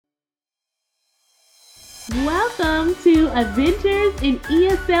Welcome to Adventures in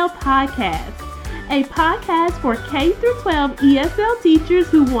ESL Podcast, a podcast for K through 12 ESL teachers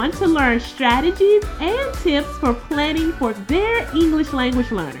who want to learn strategies and tips for planning for their English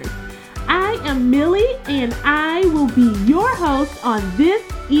language learners. I am Millie and I will be your host on this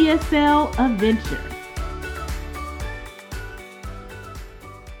ESL adventure.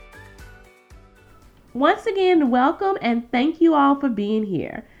 Once again, welcome and thank you all for being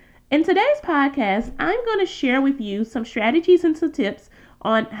here. In today's podcast, I'm going to share with you some strategies and some tips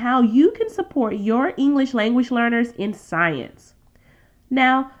on how you can support your English language learners in science.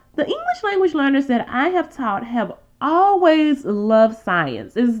 Now, the English language learners that I have taught have always loved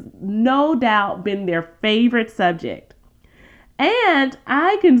science. It's no doubt been their favorite subject. And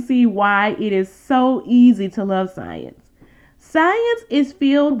I can see why it is so easy to love science. Science is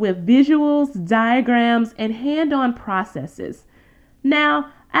filled with visuals, diagrams, and hand-on processes.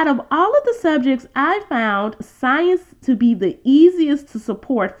 Now, out of all of the subjects, I found science to be the easiest to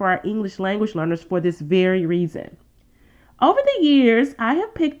support for our English language learners for this very reason. Over the years, I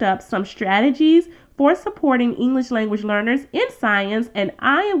have picked up some strategies for supporting English language learners in science, and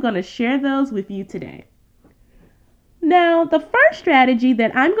I am going to share those with you today. Now, the first strategy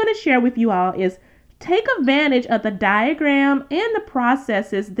that I'm going to share with you all is take advantage of the diagram and the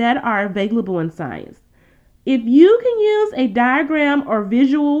processes that are available in science. If you can use a diagram or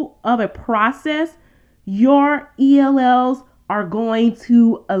visual of a process, your ELLs are going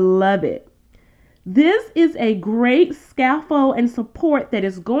to love it. This is a great scaffold and support that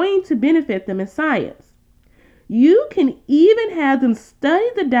is going to benefit them in science. You can even have them study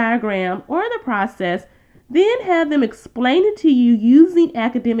the diagram or the process, then have them explain it to you using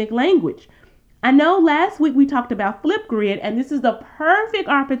academic language. I know last week we talked about Flipgrid, and this is the perfect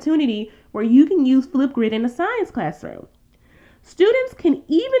opportunity where you can use Flipgrid in a science classroom. Students can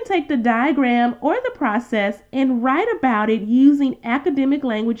even take the diagram or the process and write about it using academic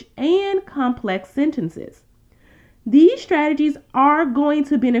language and complex sentences. These strategies are going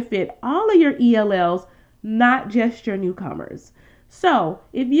to benefit all of your ELLs, not just your newcomers. So,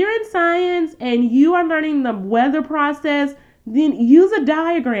 if you're in science and you are learning the weather process, then use a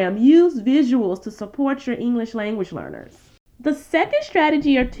diagram, use visuals to support your English language learners. The second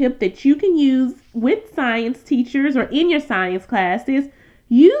strategy or tip that you can use with science teachers or in your science class is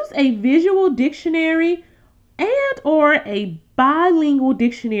use a visual dictionary and or a bilingual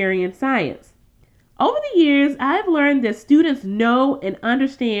dictionary in science. Over the years, I've learned that students know and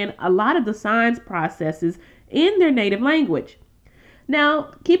understand a lot of the science processes in their native language.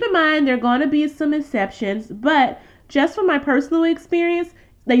 Now, keep in mind there are going to be some exceptions, but just from my personal experience,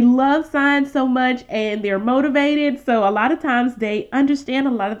 they love science so much and they're motivated, so a lot of times they understand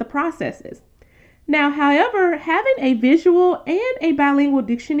a lot of the processes. Now, however, having a visual and a bilingual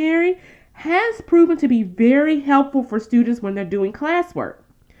dictionary has proven to be very helpful for students when they're doing classwork.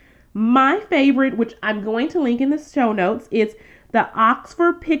 My favorite, which I'm going to link in the show notes, is the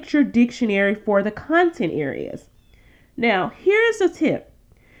Oxford Picture Dictionary for the content areas. Now, here's a tip.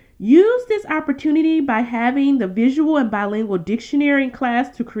 Use this opportunity by having the visual and bilingual dictionary in class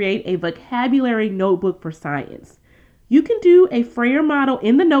to create a vocabulary notebook for science. You can do a Freyer model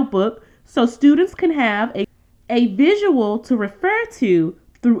in the notebook so students can have a visual to refer to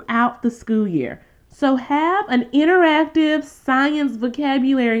throughout the school year. So have an interactive science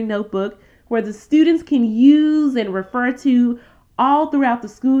vocabulary notebook where the students can use and refer to all throughout the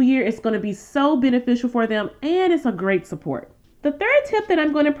school year. It's going to be so beneficial for them and it's a great support. The third tip that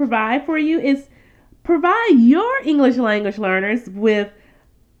I'm going to provide for you is provide your English language learners with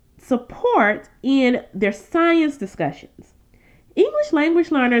support in their science discussions. English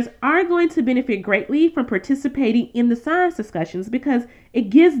language learners are going to benefit greatly from participating in the science discussions because it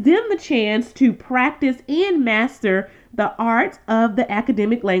gives them the chance to practice and master the art of the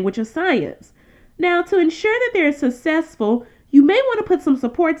academic language of science. Now, to ensure that they're successful, you may want to put some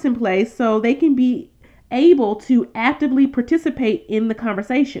supports in place so they can be able to actively participate in the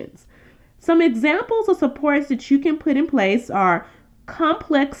conversations. Some examples of supports that you can put in place are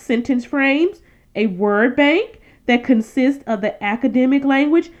complex sentence frames, a word bank that consists of the academic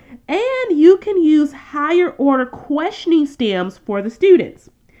language, and you can use higher order questioning stems for the students.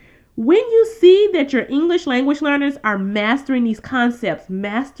 When you see that your English language learners are mastering these concepts,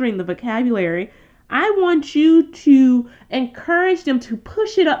 mastering the vocabulary, I want you to encourage them to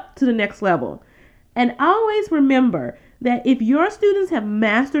push it up to the next level. And always remember that if your students have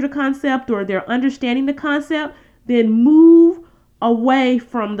mastered a concept or they're understanding the concept, then move away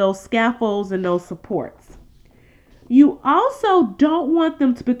from those scaffolds and those supports. You also don't want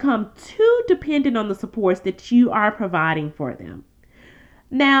them to become too dependent on the supports that you are providing for them.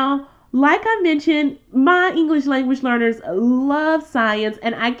 Now, Like I mentioned, my English language learners love science,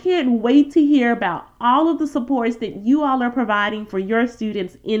 and I can't wait to hear about all of the supports that you all are providing for your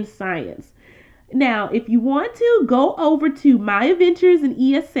students in science. Now, if you want to, go over to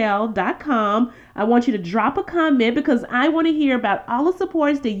myadventuresinESL.com. I want you to drop a comment because I want to hear about all the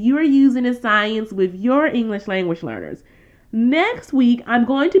supports that you are using in science with your English language learners. Next week, I'm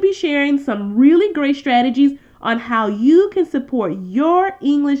going to be sharing some really great strategies on how you can support your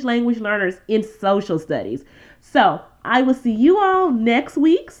English language learners in social studies. So, I will see you all next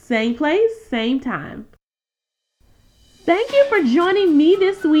week, same place, same time. Thank you for joining me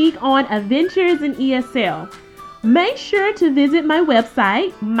this week on Adventures in ESL. Make sure to visit my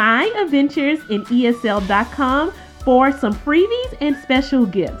website, myadventuresinesl.com, for some freebies and special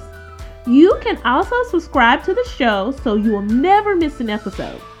gifts. You can also subscribe to the show so you will never miss an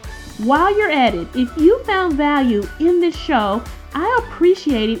episode. While you're at it, if you found value in this show, I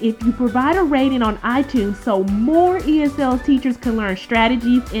appreciate it if you provide a rating on iTunes so more ESL teachers can learn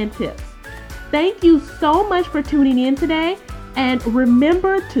strategies and tips. Thank you so much for tuning in today, and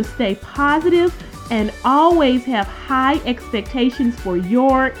remember to stay positive and always have high expectations for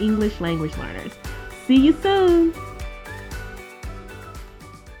your English language learners. See you soon.